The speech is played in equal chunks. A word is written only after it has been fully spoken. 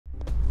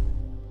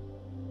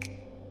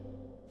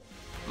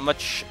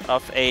much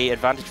of a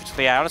advantage for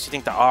today. I honestly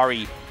think the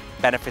Ahri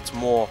benefits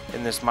more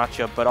in this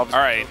matchup, but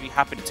obviously I'll be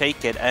happy to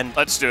take it. And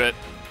let's do it.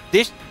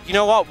 This, you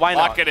know what? Why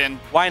not? Lock it in.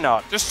 Why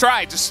not? Just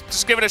try.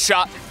 Just give it a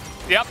shot.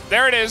 Yep,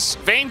 there it is.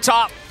 Vayne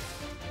top.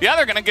 Yeah,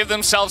 they're going to give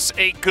themselves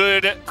a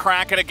good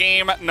crack at a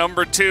game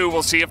number 2.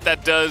 We'll see if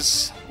that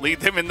does lead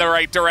them in the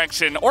right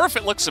direction, or if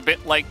it looks a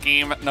bit like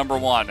game number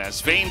 1,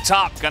 as Vayne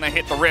top going to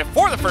hit the Rift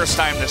for the first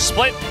time this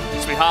split,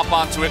 as we hop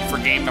onto it for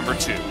game number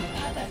 2.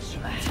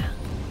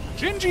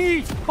 Genji,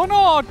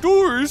 Hana,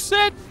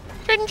 Durset,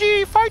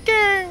 Genji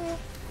fighting!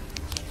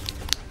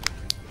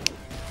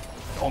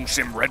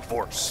 Nongshim Red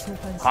Force,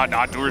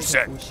 Hana,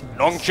 Durset,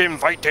 Nongshim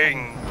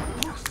fighting!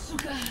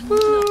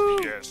 Woo.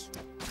 Yes.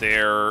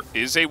 There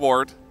is a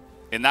ward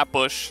in that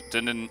bush.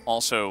 Dindin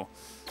also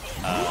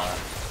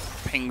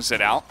pings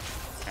it out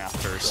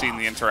after seeing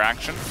the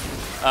interaction.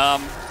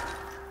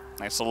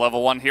 Nice little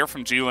level 1 here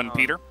from Gio and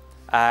Peter.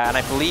 And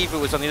I believe it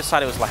was on the other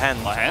side, it was Lehend.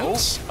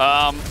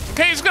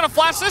 Okay, he's going to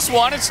flash this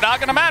one. It's not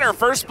going to matter.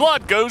 First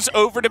blood goes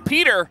over to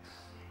Peter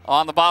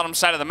on the bottom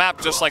side of the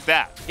map, just like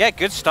that. Yeah,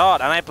 good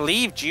start. And I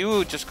believe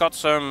Gio just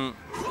got a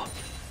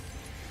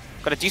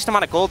decent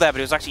amount of gold there, but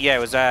it was actually,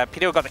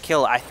 Peter who got the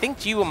kill. I think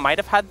Gio might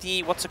have had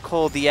the,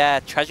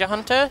 the treasure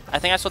hunter. I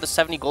think I saw the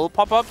 70 gold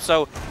pop up.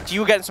 So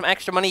Gio getting some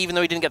extra money even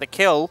though he didn't get the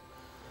kill.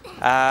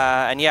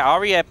 And yeah,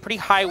 Ahri a pretty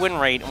high win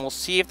rate, and we'll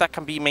see if that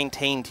can be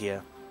maintained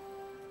here.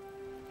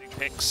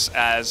 Picks,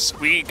 as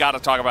we got to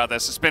talk about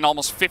this. It's been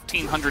almost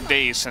 1,500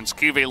 days since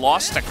Cuvée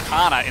lost to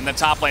Kana in the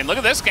top lane. Look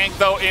at this gank,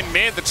 though, in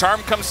mid. The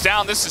charm comes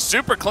down. This is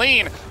super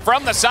clean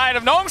from the side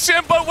of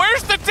Nongshim, but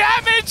where's the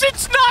damage?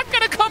 It's not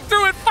going to come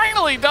through. It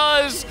finally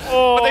does,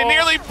 but they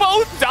nearly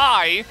both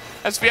die,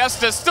 as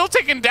Fiesta's still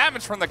taking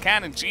damage from the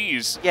cannon.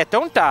 Jeez. Yeah,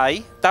 don't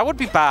die. That would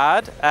be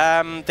bad.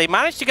 They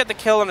managed to get the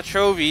kill on the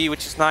Chovy,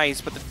 which is nice,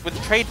 but with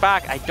the trade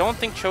back, I don't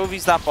think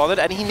Chovy's that bothered,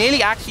 and he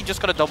nearly actually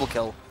just got a double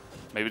kill.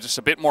 Maybe just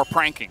a bit more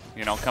pranking,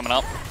 you know, coming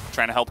up,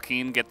 trying to help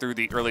Keen get through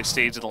the early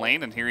stage of the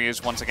lane, and here he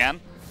is once again.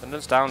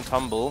 Thunder's down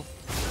tumble.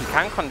 He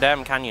can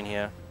condemn Canyon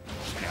here.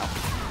 Yeah.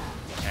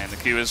 And the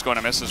Q is going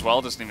to miss as well,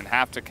 doesn't even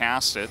have to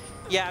cast it.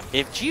 Yeah,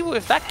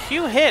 if that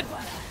Q hit,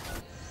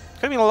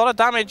 could have been a lot of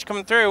damage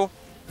coming through.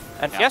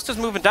 And Fiesta's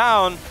moving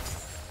down.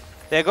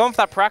 They're going for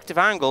that proactive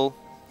angle.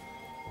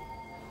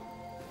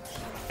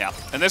 Yeah,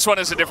 and this one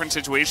is a different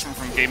situation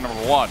from game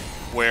number 1,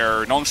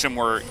 where Nongshim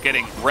were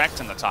getting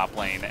wrecked in the top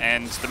lane,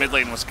 and the mid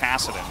lane was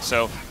Kassadin.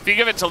 So if you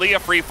give it to Leah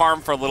free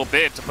farm for a little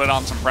bit to put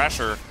on some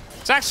pressure,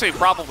 it's actually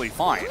probably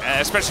fine,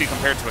 especially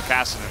compared to a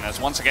Kassadin, as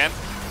once again,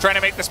 trying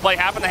to make this play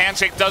happen. The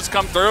handshake does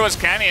come through as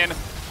Canyon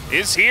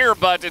is here,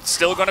 but it's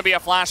still going to be a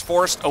flash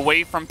forced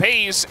away from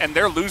Pace, and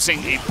they're losing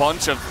a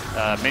bunch of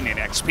minion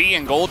XP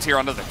and gold here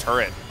under the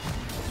turret.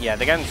 Yeah,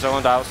 they're getting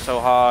zoned out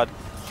so hard.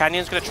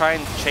 Canyon's going to try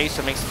and chase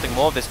and make something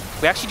more of this.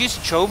 We actually do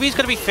see Chovy's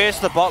going to be first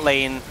to the bot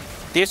lane.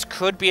 This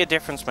could be a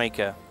difference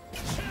maker.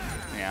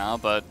 Yeah,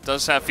 but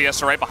does have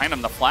Fiesta right behind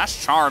him. The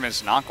flash charm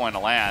is not going to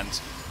land.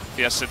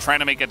 Fiesta trying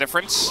to make a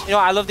difference. You know,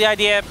 I love the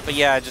idea, but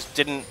yeah, it just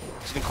didn't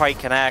quite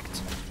connect.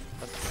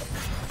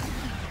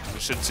 We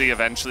should see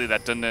eventually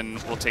that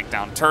Dundon will take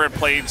down turret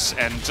plates,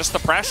 and just the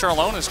pressure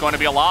alone is going to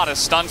be a lot as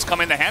stuns come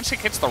in. The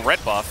handshake hits the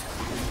red buff,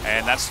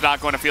 and that's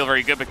not going to feel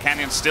very good, but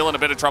Canyon's still in a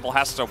bit of trouble,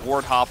 has to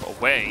ward hop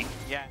away.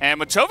 Yeah. And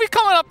with Chovy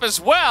coming up as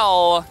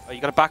well. Oh,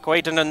 you got to back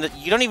away, Dundon.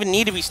 You don't even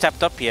need to be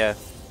stepped up here.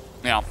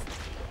 Yeah.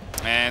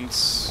 And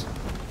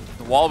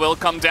the wall will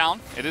come down.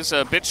 It is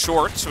a bit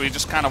short, so he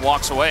just kind of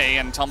walks away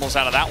and tumbles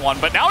out of that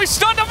one. But now he's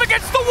stunned up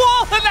against the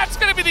wall, and that's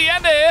going to be the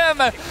end of him.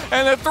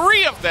 And the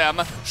 3 of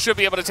them should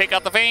be able to take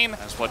out the Vayne.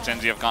 That's what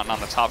Genji have gotten on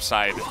the top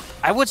side.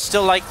 I would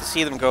still like to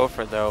see them go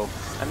for it, though.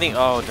 I think,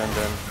 oh,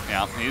 Dundon.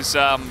 Yeah, he's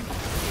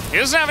he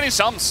doesn't have any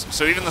sums,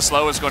 so even the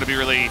slow is going to be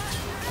really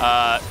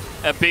a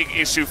big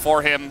issue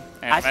for him,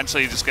 and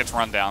eventually he just gets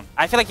run down.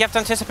 I feel like you have to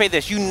anticipate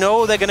this. You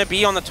know they're going to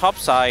be on the top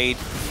side.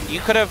 You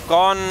could have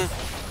gone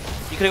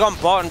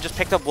bot and just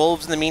picked up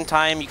wolves in the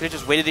meantime. You could have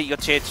just waited at your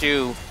tier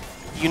 2.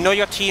 You know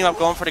your team have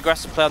gone for an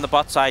aggressive play on the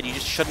bot side. You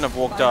just shouldn't have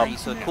walked up.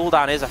 So the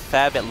cooldown is a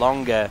fair bit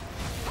longer.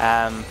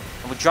 And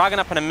with Dragon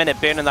up in a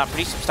minute, burning that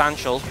pretty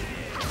substantial.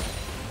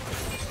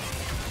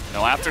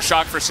 No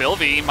aftershock for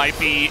Sylvie might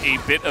be a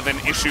bit of an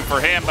issue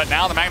for him, but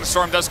now the Magnus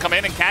Storm does come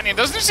in, and Canyon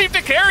doesn't seem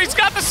to care. He's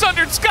got the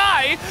Sundered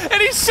Sky,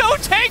 and he's so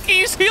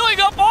tanky. He's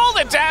healing up all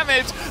the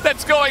damage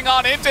that's going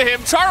on into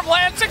him. Charm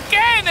lands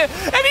again,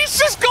 and he's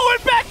just going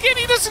back in.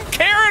 He doesn't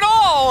care at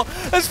all,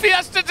 as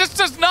Fiesta just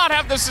does not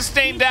have the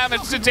sustained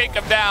damage to take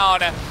him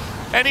down.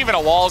 And even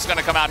a wall is going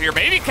to come out here.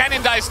 Maybe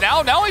Canyon dies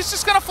now. No, he's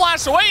just going to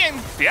flash away, and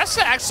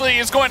Fiesta actually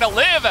is going to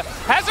live.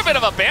 Has a bit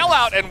of a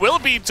bailout and will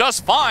be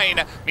just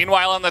fine.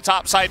 Meanwhile, on the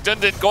top side,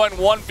 Dundon going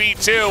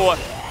 1v2.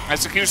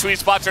 As the Q sweet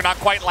spots are not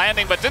quite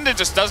landing, but Dundon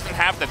just doesn't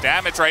have the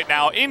damage right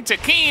now into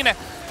Keen,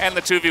 and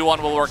the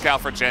 2v1 will work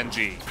out for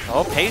Genji.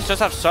 Oh, Pace does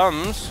have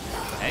sums.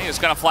 Hey, he's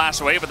going to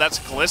flash away, but that's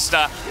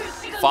Callista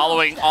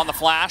following on the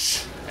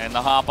flash, and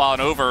the hop on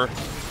over.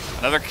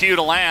 Another Q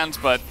to land,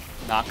 but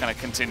not going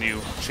to continue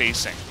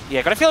chasing.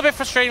 Yeah, gonna feel a bit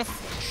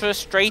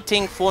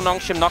frustrating for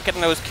Nongshim not getting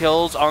those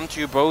kills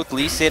onto both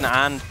Lee Sin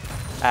and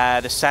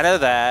the center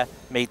there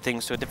made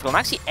things so difficult. And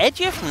actually,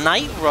 edgy of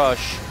Night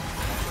Rush.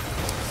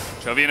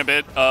 Chovy in a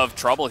bit of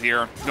trouble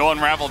here. No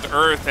Unraveled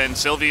Earth, and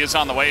Sylvie is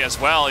on the way as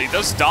well. He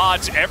does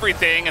dodge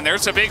everything, and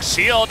there's a big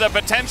shield, a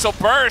potential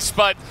burst,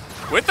 but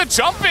with the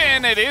jump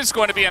in, it is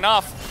going to be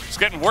enough. Just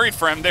getting worried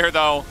for him there,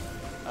 though,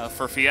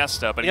 for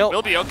Fiesta, but he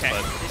will be okay.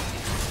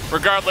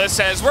 Regardless,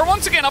 as we're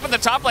once again up in the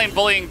top lane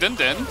bullying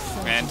Dundun,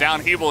 and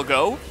down he will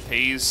go.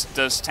 Hayes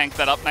does tank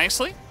that up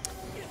nicely.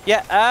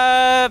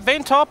 Yeah,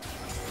 Vayne top,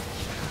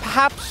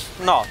 perhaps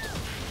not.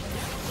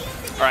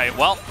 All right,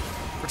 well,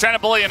 we're trying to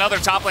bully another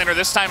top laner.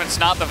 This time it's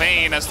not the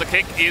Vayne, as the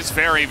kick is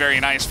very, very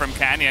nice from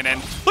Canyon.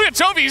 And look at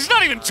Chovy, he's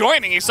not even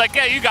joining. He's like,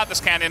 yeah, you got this,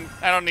 Canyon.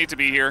 I don't need to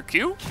be here.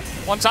 Q,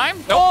 one time?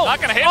 Nope,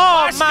 not gonna hit.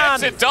 Flash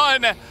gets it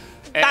done. And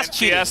that's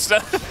cheating.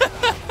 Fiesta.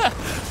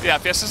 Yeah,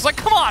 Fiesta's like,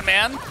 come on,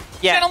 man.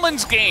 Yeah.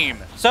 Gentleman's game.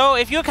 So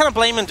if you're kind of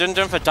blaming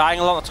Dundun for dying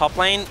a lot on the top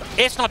lane,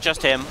 it's not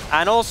just him.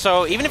 And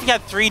also, even if he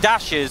had 3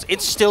 dashes,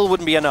 it still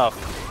wouldn't be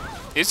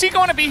enough. Is he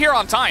going to be here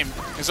on time?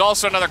 Is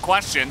also another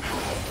question.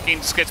 Keen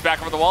just gets back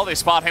over the wall. They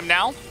spot him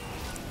now.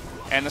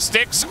 And the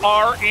sticks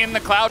are in the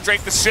Cloud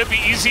Drake. This should be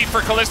easy for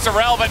Kalista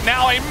Rel, but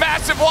now a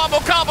massive wombo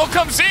combo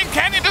comes in.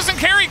 Canyon doesn't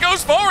carry,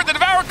 goes forward. The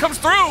Devourer comes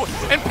through,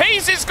 and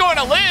Paze is going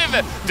to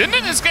live.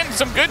 Dundun is getting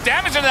some good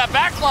damage into that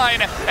back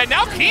line, and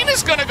now Keen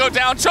is going to go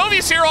down.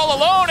 Chovy's here all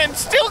alone and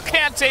still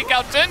can't take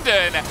out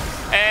Dundun.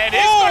 And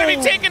it's going to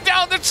be taken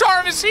down. The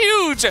charm is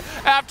huge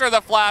after the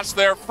flash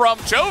there from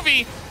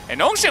Chovy. And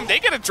Nongshim, they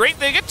get a Drake,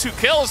 they get 2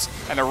 kills,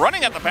 and they're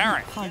running at the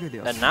Baron.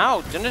 And now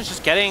Dundun's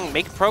just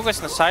making progress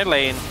in the side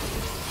lane.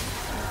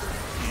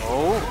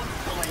 Oh.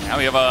 Now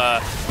we have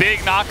a big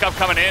knockup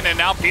coming in, and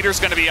now Peter's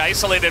going to be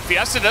isolated.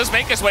 Fiesta does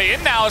make his way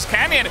in now as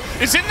Canyon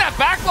is in that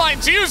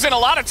backline. Jiu's in a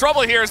lot of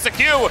trouble here as the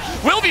Q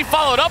will be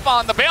followed up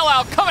on. The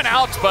bailout coming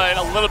out, but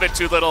a little bit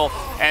too little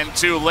and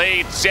too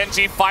late.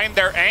 Gen.G find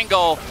their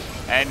angle.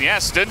 And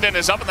yes, Dundun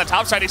is up on the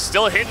top side. He's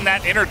still hitting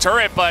that inner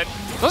turret, but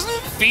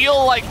doesn't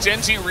feel like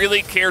Gen.G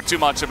really cared too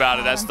much about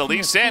it as the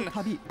Lee Sin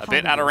a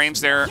bit out of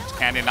range there.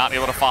 Canyon not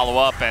able to follow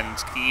up, and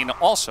Keen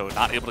also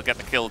not able to get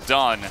the kill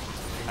done.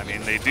 I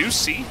mean, they do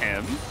see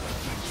him.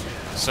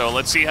 So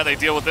let's see how they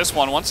deal with this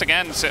one. Once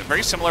again, it's a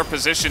very similar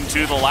position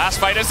to the last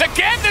fight as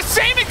again the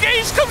same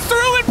engage comes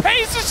through and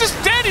Pace is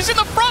just dead. He's in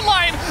the front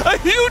line. A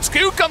huge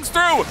Q comes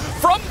through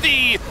from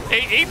the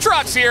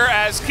Aatrox here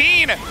as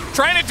Keen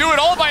trying to do it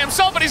all by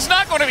himself, but he's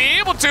not going to be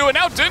able to. And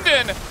now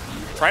Dundun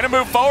trying to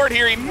move forward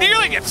here. He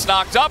nearly gets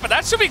knocked up, but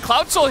that should be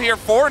Cloud Soul here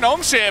for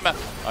Nongshim.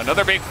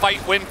 Another big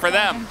fight win for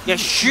them. Yeah,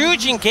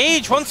 huge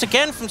engage once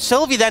again from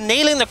Sylvie. They're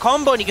nailing the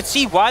combo, and you can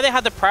see why they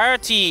had the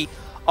priority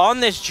on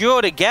this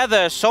duo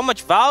together. So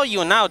much value,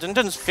 and now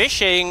Dundun's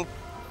fishing.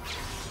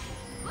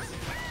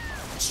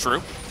 It's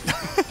true.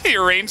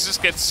 Your range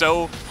just gets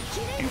so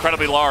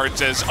incredibly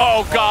large as,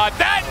 oh god,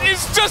 that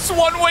is just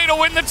one way to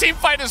win the team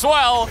fight as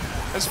well.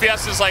 As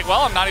Fiesta's like,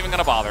 well, I'm not even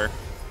gonna bother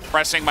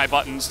pressing my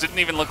buttons. Didn't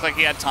even look like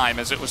he had time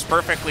as it was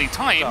perfectly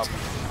timed.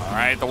 All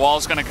right, the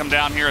wall's gonna come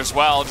down here as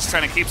well. Just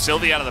trying to keep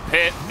Sylvie out of the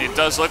pit, it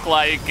does look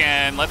like,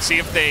 and let's see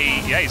if they,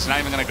 yeah, he's not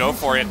even gonna go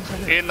for it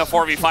in the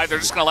 4v5. They're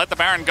just gonna let the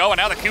Baron go, and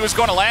now the Q is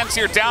going to land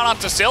here down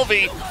onto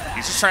Sylvie.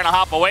 He's just trying to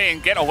hop away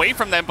and get away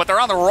from them, but they're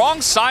on the wrong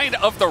side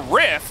of the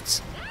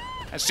rift.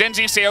 As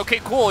Gen.G say,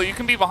 okay, cool, you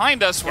can be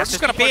behind us. We're just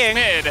gonna push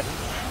mid.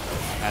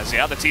 As,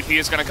 yeah, the TP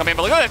is going to come in,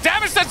 but look at the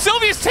damage that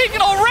Sylvie's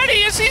taken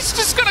already as he's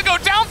just going to go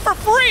down for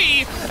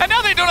free. And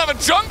now they don't have a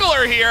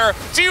jungler here.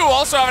 Jiu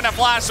also having to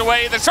flash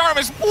away. The charm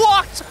is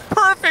blocked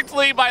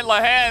perfectly by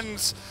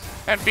Lehens.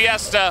 And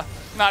Fiesta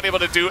not able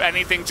to do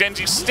anything.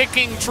 Gen.G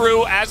sticking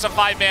true as a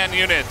 5-man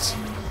unit.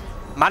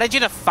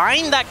 Managing to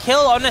find that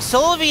kill on the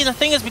Sylvie, and the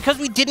thing is, because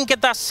we didn't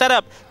get that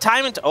setup,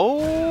 time into,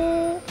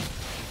 oh,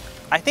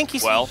 I think he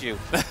sees you.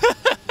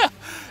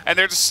 And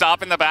they're just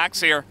stopping the backs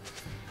here.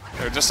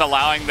 They're just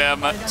allowing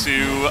them to,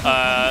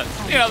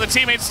 you know, the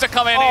teammates to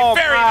come in. A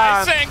very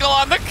nice angle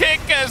on the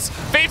kick as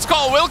Fate's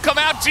Call will come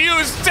out. Jiu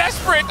is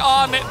desperate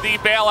on the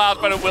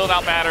bailout, but it will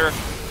not matter.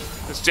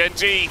 This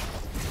Gen.G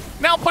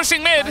now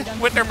pushing mid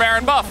with their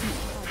Baron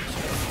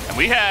buff. And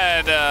we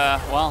had,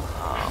 well,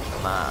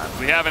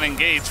 we have an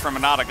engage from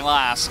Renata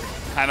Glass.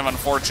 Kind of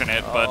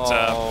unfortunate, but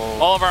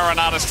all of our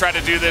Renatas try to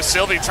do this.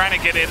 Sylvie trying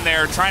to get in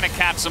there, trying to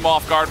catch them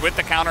off guard with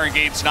the counter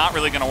engage. Not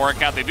really going to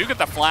work out. They do get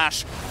the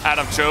flash out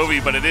of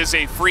Chovy, but it is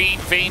a free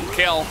Vayne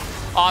kill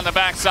on the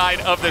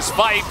backside of this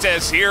fight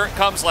as here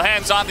comes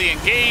Lehens on the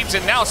engage,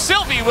 and now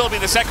Sylvie will be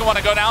the second one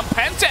to go down.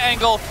 Penta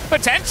angle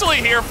potentially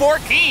here for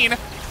Keen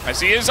as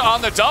he is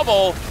on the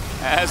double.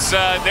 As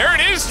there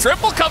it is,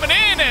 triple coming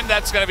in, and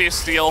that's going to be a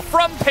steal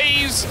from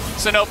Paze.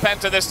 So no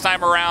Penta this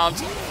time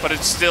around, but it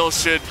still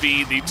should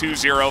be the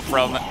 2-0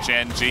 from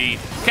Gen.G.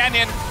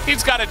 Canyon,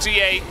 he's got a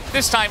GA.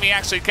 This time he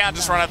actually can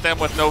just run at them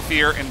with no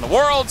fear in the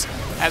world.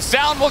 As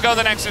down will go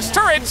the Nexus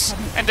turrets,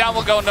 and down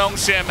will go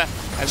Nongshim,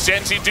 as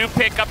Gen.G do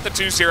pick up the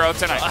 2-0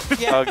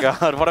 tonight. Oh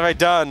god, what have I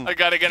done? I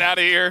gotta get out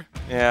of here.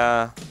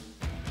 Yeah.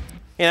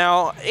 You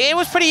know, it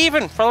was pretty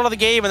even for a lot of the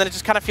game, and then it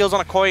just kind of feels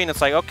on a coin.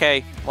 It's like,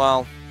 okay,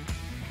 well,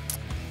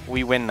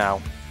 We win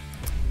now.